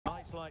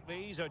like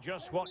these are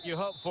just what you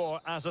hope for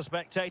as a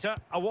spectator.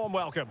 A warm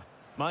welcome.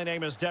 My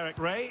name is Derek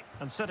Ray,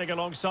 and sitting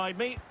alongside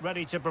me,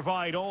 ready to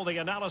provide all the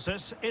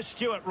analysis, is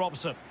Stuart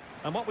Robson.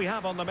 And what we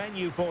have on the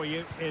menu for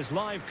you is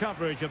live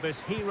coverage of this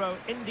Hero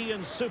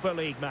Indian Super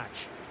League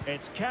match.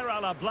 It's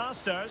Kerala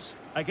Blasters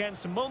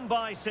against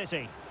Mumbai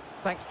City.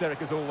 Thanks,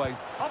 Derek, as always.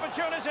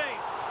 Opportunity!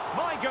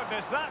 My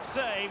goodness, that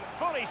save,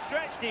 fully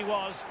stretched he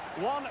was.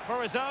 One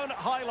for his own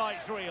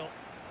highlights reel.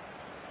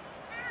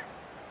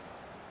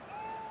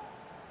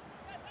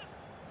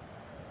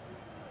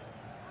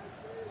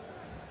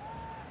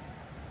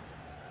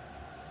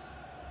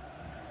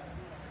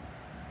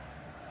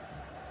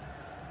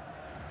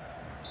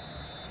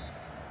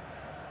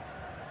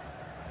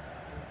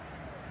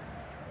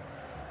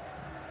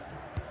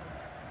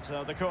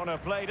 So the corner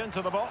played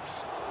into the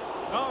box.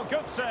 Oh,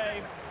 good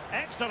save.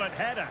 Excellent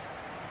header.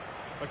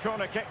 The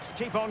corner kicks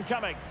keep on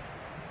coming.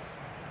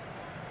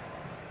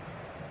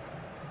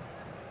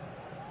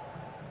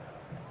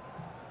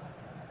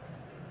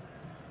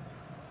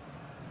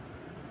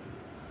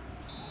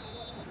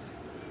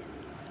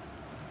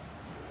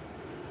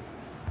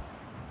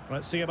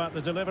 Let's see about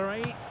the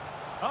delivery.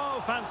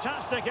 Oh,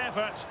 fantastic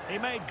effort. He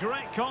made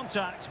great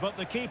contact, but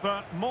the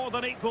keeper more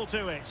than equal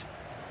to it.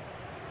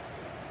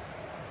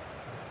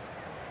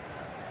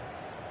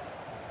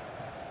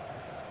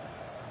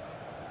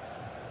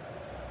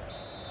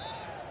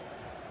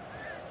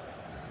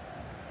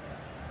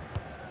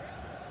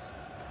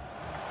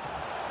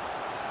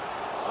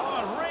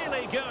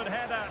 Good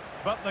header,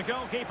 but the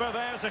goalkeeper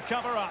there to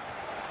cover up.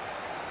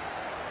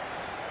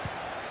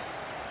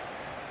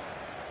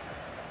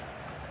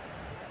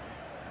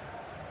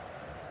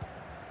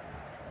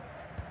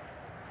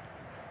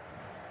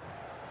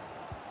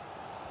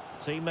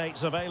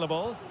 Teammates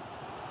available.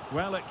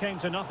 Well, it came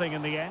to nothing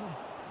in the end.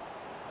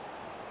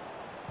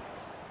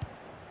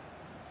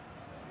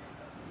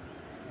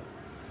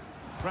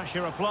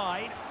 Pressure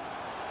applied.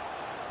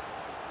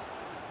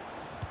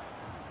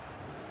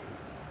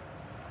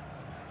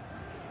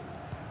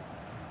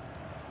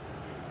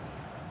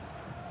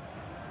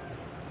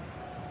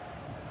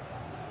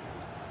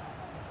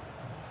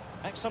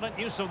 Excellent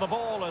use of the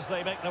ball as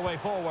they make their way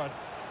forward.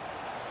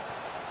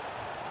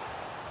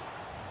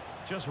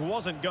 Just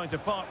wasn't going to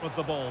part with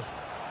the ball.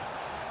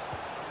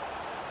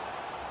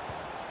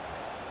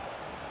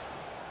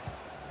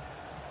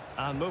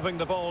 And moving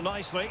the ball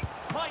nicely.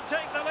 Might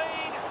take the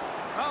lead.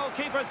 Oh,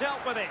 keeper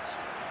dealt with it.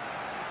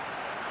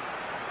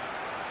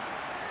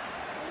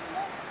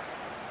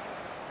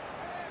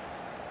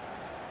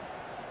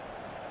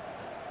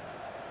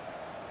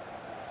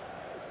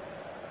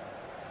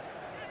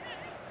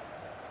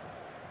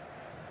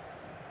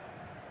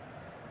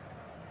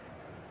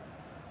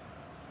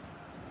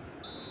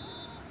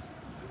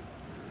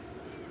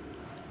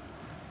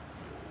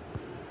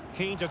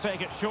 Keen to take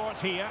it short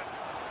here.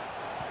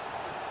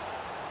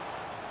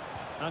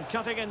 And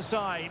cutting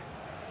inside.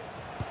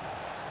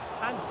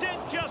 And did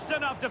just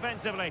enough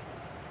defensively.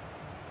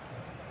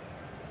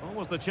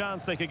 Almost the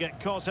chance they could get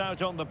caught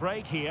out on the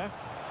break here.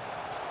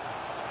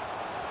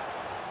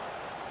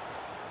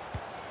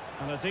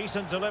 And a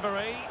decent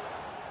delivery.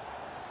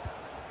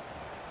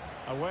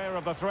 Aware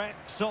of the threat,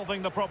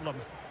 solving the problem.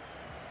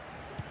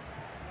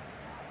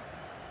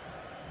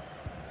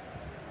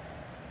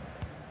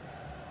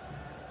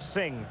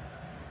 Singh.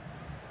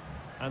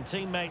 And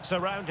teammates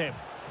around him.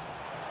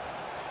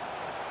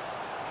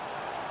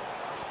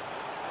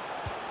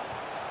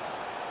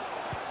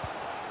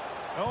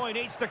 Oh, he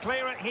needs to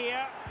clear it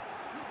here.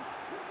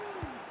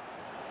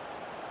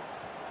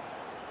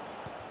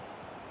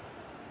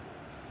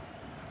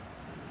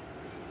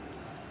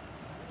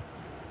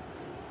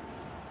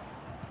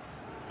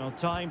 Well,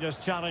 timed his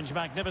challenge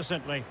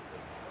magnificently.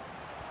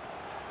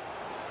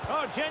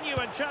 Oh,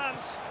 genuine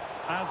chance.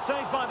 And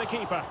saved by the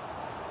keeper.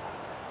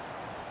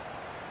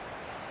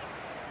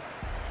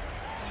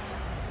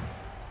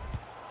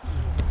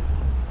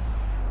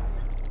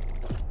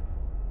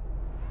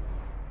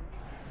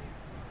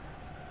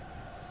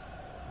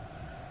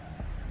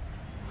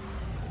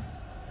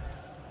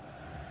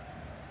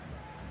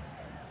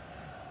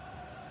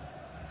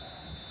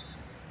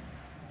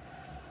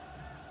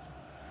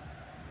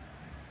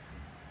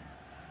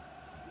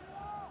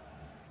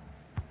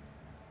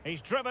 He's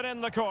driven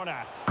in the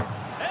corner. In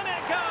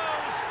it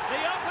goes!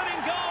 The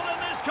opening goal in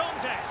this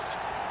contest.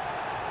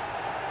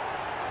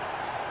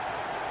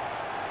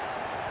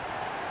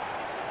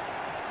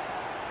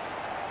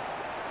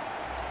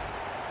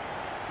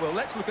 Well,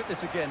 let's look at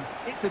this again.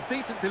 It's a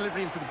decent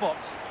delivery into the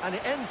box, and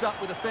it ends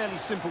up with a fairly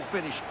simple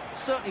finish.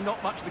 Certainly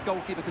not much the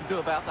goalkeeper can do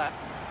about that.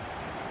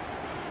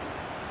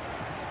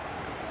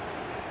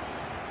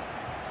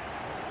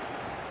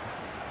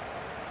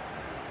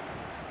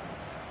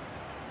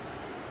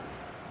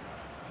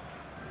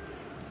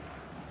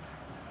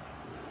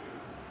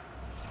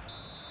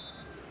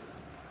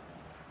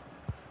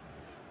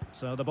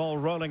 So the ball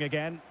rolling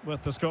again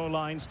with the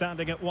scoreline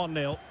standing at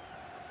 1-0.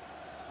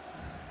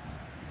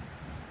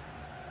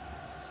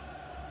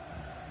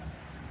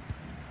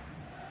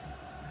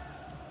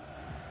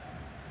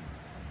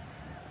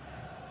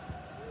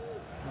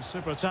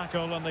 Super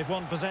tackle and they've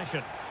won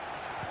possession.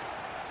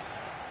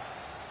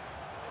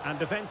 And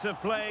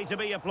defensive play to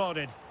be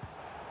applauded.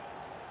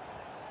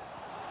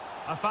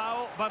 A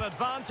foul, but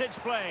advantage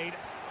played.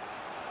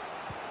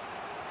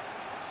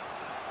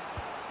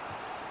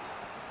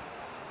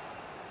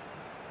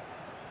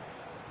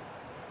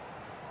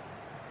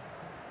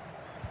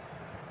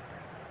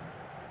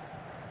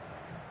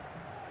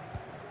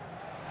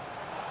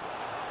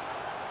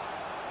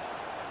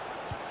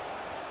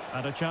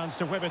 And a chance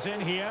to whip it in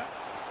here.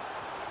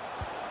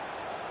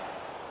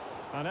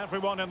 And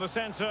everyone in the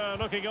centre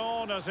looking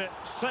on as it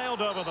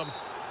sailed over them.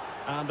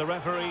 And the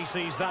referee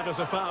sees that as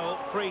a foul.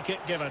 Free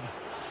kick given.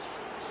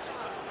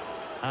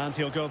 And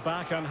he'll go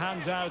back and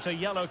hand out a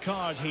yellow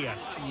card here.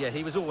 Yeah,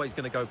 he was always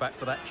going to go back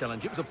for that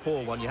challenge. It was a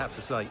poor one, you have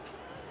to say.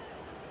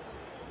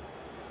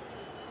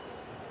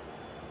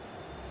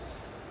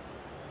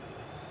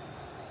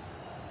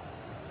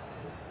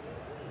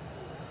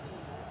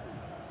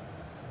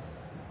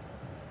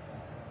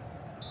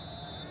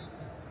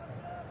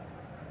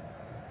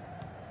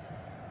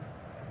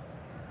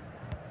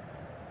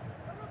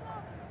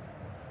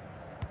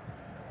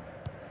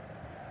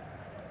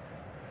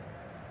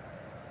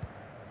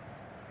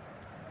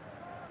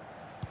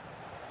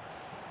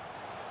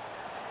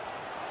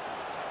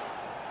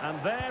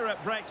 And there it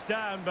breaks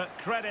down, but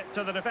credit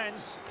to the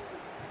defence.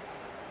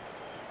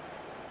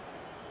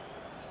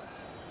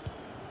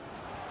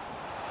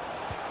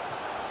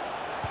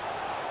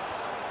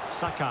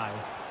 Sakai.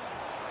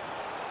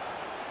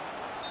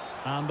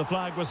 And the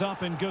flag was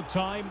up in good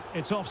time.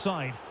 It's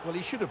offside. Well,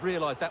 he should have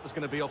realised that was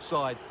going to be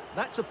offside.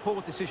 That's a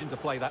poor decision to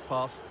play that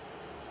pass.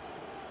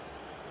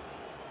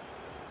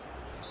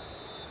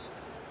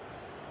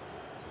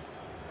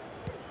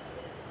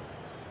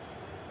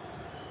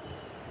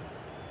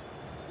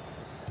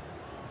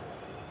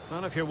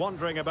 Well, if you're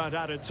wondering about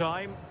added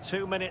time,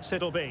 2 minutes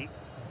it'll be.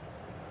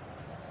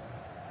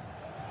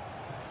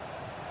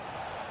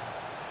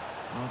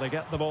 Well, they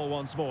get the ball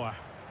once more.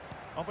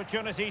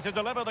 Opportunity to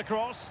deliver the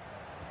cross.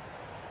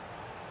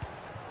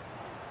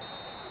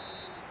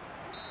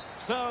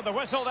 So the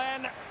whistle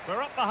then.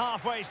 We're up the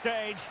halfway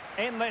stage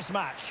in this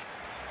match.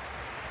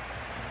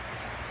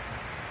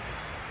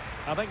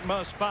 I think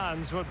most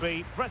fans would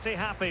be pretty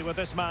happy with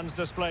this man's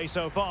display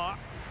so far.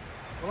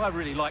 Well, I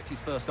really liked his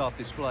first half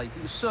display. He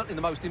was certainly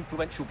the most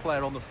influential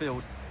player on the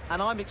field,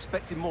 and I'm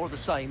expecting more of the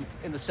same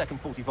in the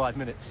second 45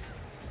 minutes.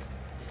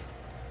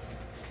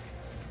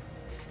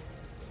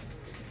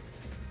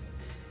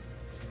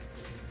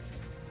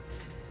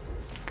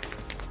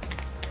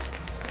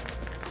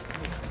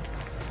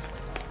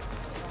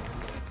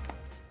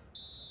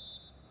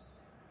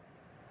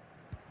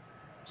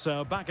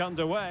 So back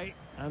underway,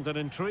 and an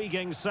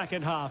intriguing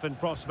second half in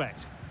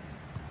prospect.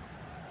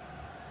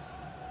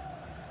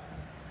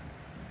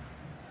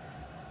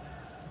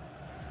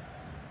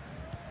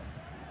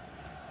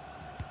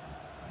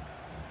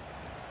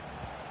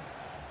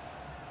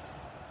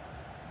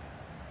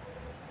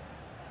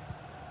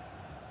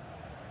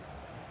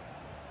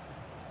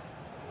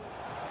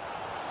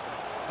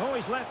 Oh,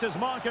 he's left his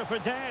marker for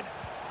dead.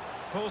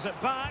 Pulls it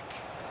back.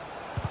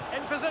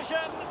 In position.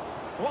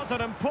 What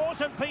an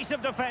important piece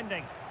of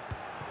defending.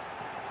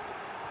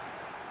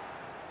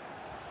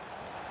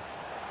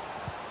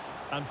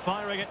 And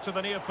firing it to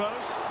the near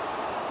post.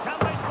 Can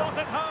they slot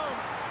it home?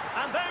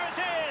 And there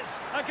it is,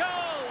 a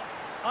goal!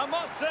 I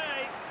must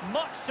say,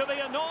 much to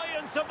the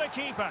annoyance of the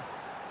keeper.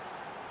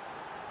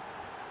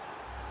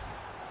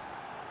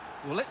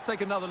 Well, let's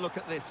take another look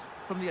at this.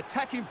 From the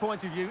attacking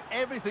point of view,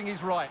 everything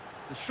is right.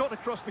 The shot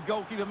across the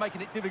goalkeeper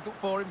making it difficult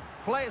for him.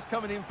 Players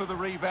coming in for the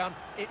rebound.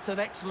 It's an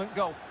excellent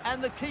goal.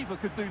 And the keeper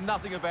could do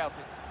nothing about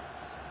it.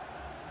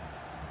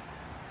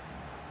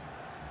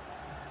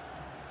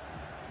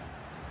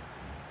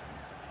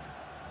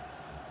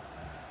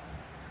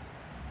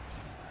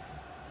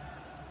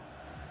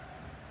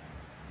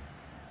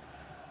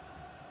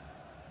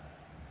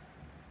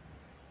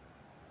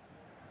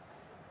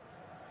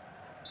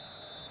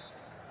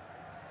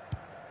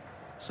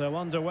 So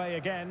underway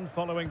again,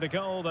 following the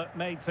goal that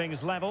made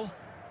things level.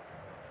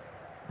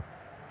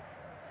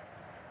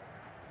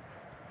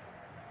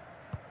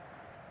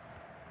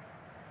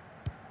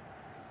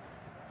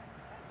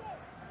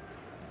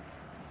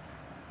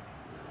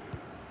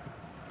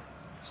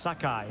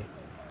 Sakai.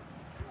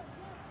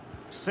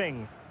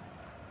 Singh.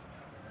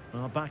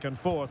 Well, back and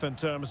forth in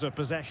terms of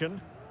possession.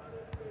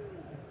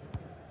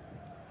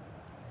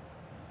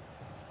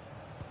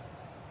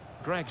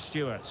 Greg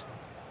Stewart.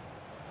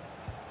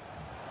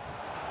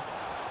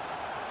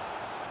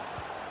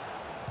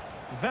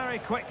 Very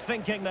quick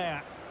thinking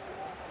there.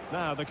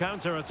 Now the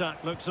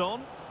counter-attack looks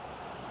on.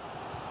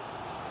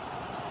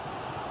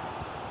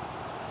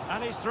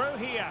 And he's through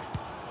here.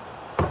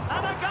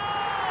 And a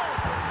goal!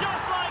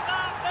 Just like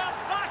that, they're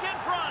back in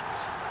front.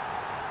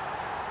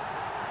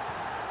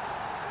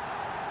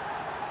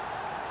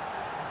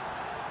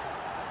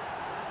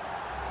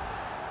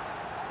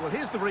 Well,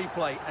 here's the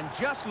replay, and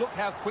just look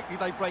how quickly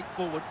they break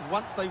forward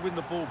once they win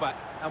the ball back.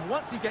 And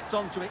once he gets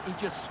onto it, he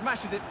just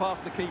smashes it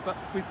past the keeper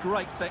with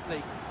great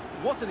technique.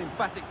 What an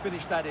emphatic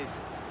finish that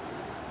is.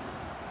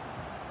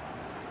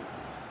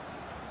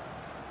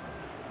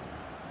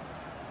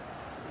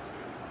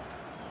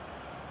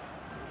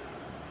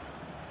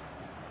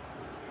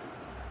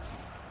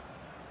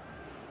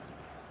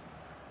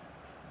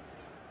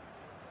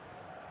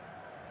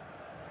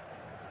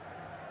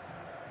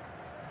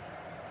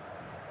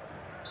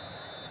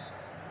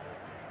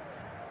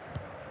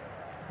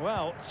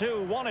 Well,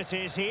 2-1 it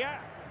is here.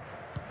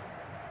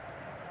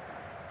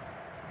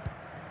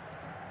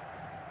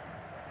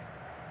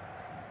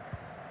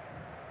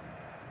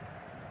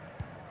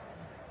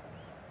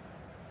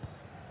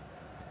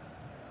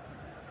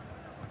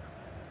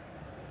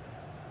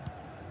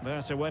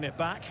 There to win it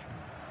back.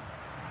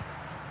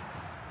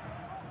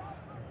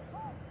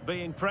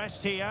 Being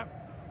pressed here.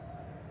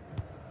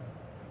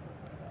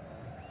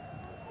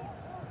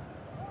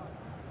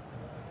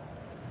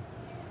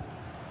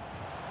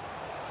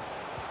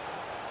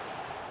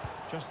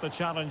 Just the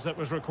challenge that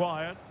was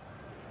required.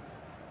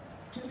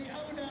 Can the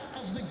owner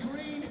of the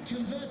green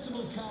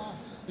convertible car,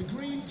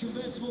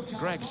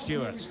 Greg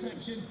Stewart.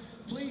 reception,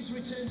 please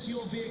return to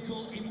your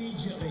vehicle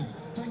immediately?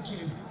 Thank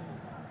you.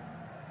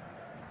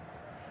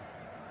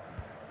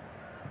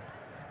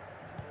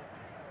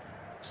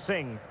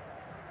 Singh.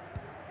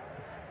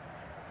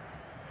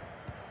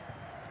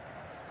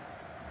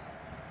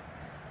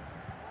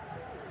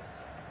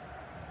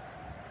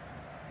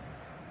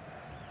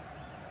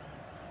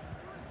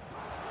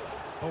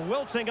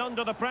 Wilting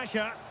under the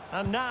pressure,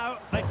 and now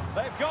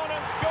they've gone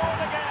and scored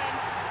again.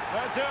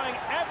 They're doing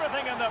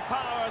everything in their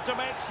power to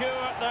make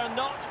sure they're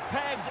not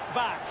pegged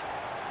back.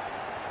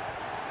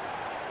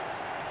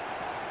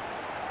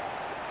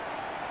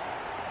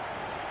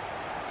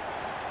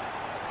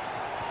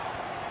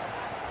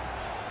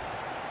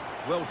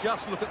 Well,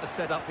 just look at the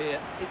setup here.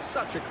 It's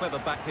such a clever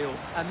back heel.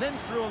 And then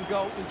through on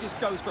goal, he just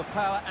goes for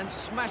power and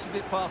smashes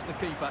it past the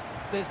keeper.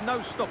 There's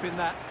no stopping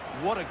that.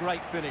 What a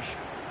great finish.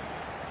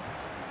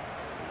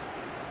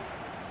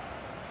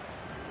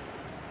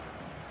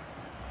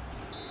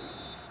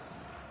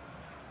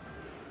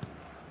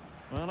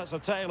 Well, it's a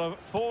tale of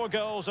 4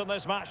 goals in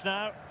this match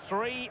now.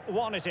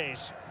 3-1 it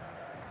is.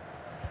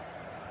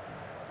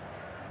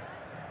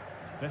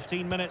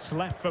 15 minutes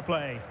left for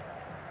play.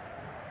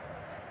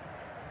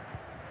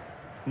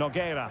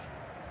 Nogueira.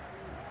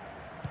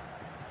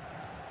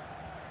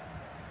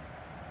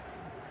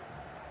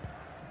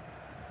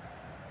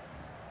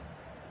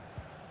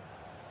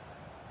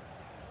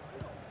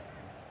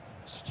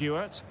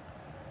 Stewart.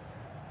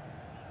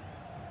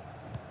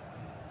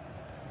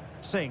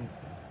 Singh.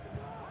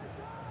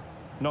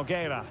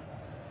 Nogueira.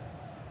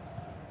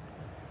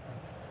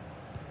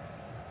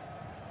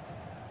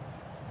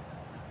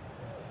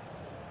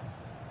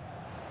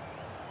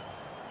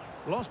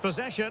 Lost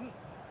possession.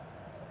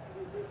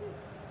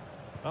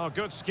 Oh,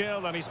 good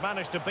skill, and he's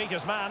managed to beat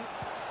his man.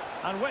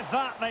 And with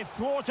that, they've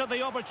thwarted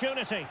the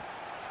opportunity.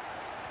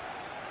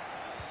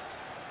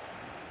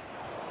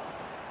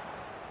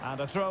 And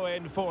a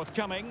throw-in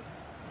forthcoming.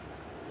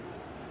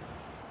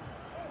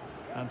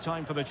 And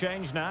time for the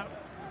change now.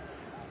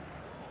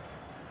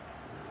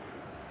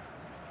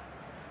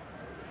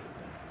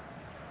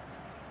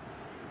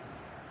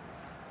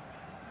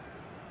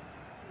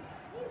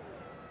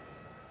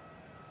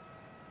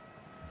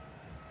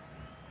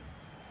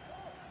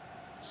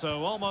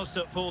 So almost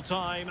at full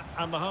time,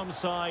 and the home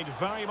side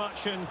very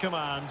much in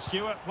command.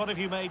 Stuart, what have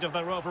you made of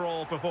their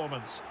overall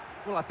performance?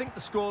 Well, I think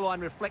the scoreline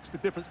reflects the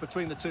difference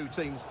between the two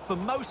teams. For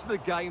most of the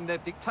game,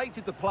 they've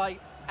dictated the play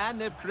and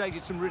they've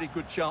created some really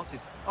good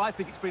chances. I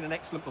think it's been an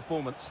excellent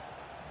performance.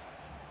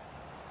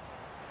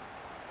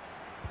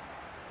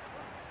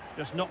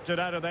 Just knocked it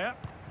out of there.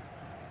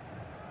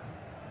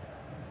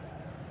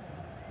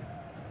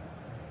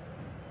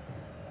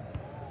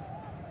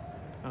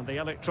 And the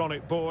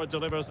electronic board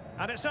delivers,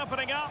 and it's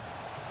opening up.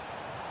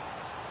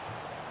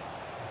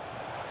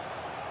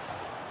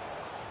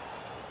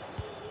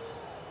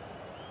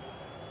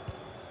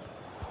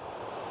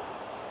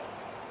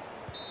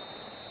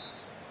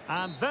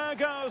 And there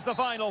goes the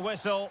final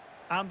whistle,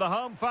 and the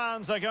home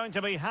fans are going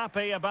to be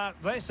happy about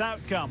this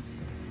outcome.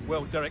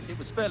 Well, Derek, it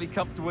was fairly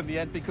comfortable in the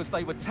end because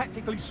they were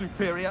tactically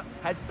superior,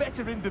 had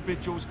better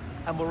individuals,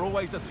 and were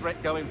always a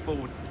threat going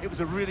forward. It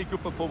was a really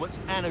good performance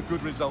and a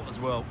good result as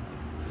well.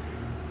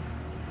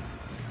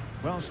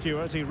 Well,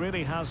 Stuart, he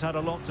really has had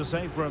a lot to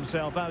say for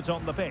himself out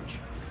on the pitch.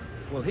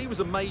 Well, he was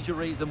a major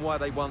reason why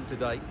they won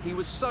today. He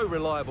was so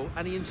reliable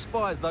and he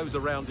inspires those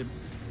around him.